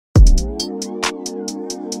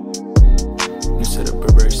set of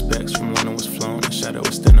Burberry specs from London was flown. The shadow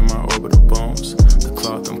extending my orbital bones. The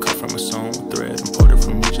cloth I'm cut from its own thread, imported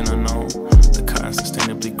from region unknown. The cotton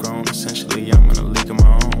sustainably grown. Essentially, I'm in a league of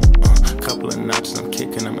my own. Couple of notches I'm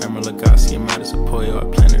kicking. I'm Emerald Lagasse and mad as a Pollo. I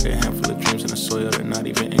planted a handful of dreams in the soil that not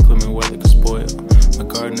even inclement weather could spoil. My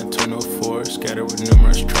garden a turned to a forest, scattered with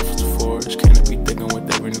numerous truffles to forage. Canopy thicken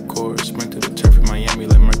with every new chorus. Sprint to the turf in Miami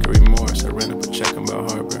like mercurymorris. I ran up a check in Bell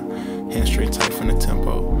Harbor. Hamstring tight from the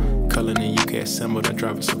tempo. Color in the UK assembled. I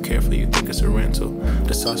drive it so carefully you think it's a rental.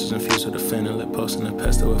 The sausage infused with a fennel, posting a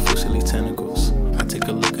pesto with fusilli tentacles. I take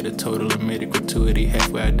a look at the total and made a gratuity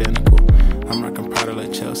halfway identical. I'm rocking Prada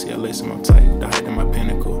like Chelsea. I lace them up tight, the height of my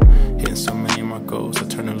pinnacle. Hitting so many of my goals. I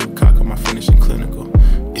turn a Lukaku, my finishing clinical.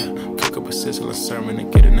 Yeah, cook up a sizzling sermon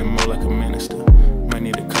and get in there more like a minister. Might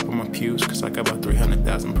need a couple more pews, cause I got about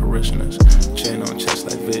 300,000 parishioners. Chain on chest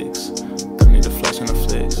like Vicks. Don't need a flash on the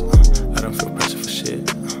flicks. I don't feel pressure for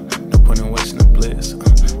shit. No point in wasting the bliss.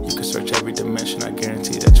 You can search every dimension, I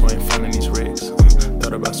guarantee that you ain't finding these rigs.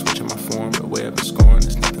 Thought about switching my form, but way I've been scoring,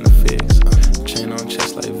 there's nothing to fix. Chain on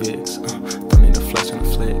chest like Vicks. Don't need a flash on the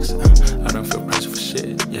flicks. I don't feel pressure for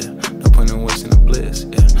shit, yeah. No point in wasting the bliss,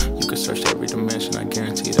 yeah. You can search every dimension, I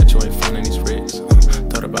guarantee that you ain't finding these rigs.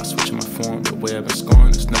 Thought about switching my form, but way I've been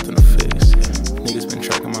scoring, there's nothing to fix, yeah. Niggas been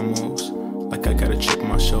tracking my moves, like I got a chip on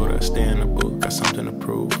my shoulder. I stay in the booth, got something to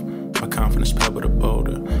prove. My confidence pebbled a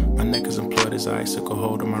boulder. My neck is employed as an icicle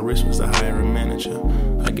holder. My wrist was a hiring manager.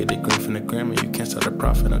 I get it green from the Grammy. You can't start a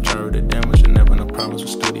profit. I gyro the damage. And never no problems with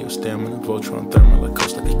studio stamina. Voltron thermal, I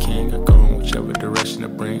coast like a king. I go in whichever direction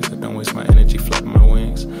it brings. I don't waste my energy flapping my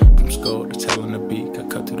wings. From skull to tail in the beak, I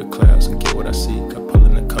cut through the clouds and get what I seek. I pull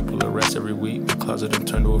in a couple of rests every week. My closet done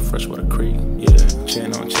turned to a freshwater creek.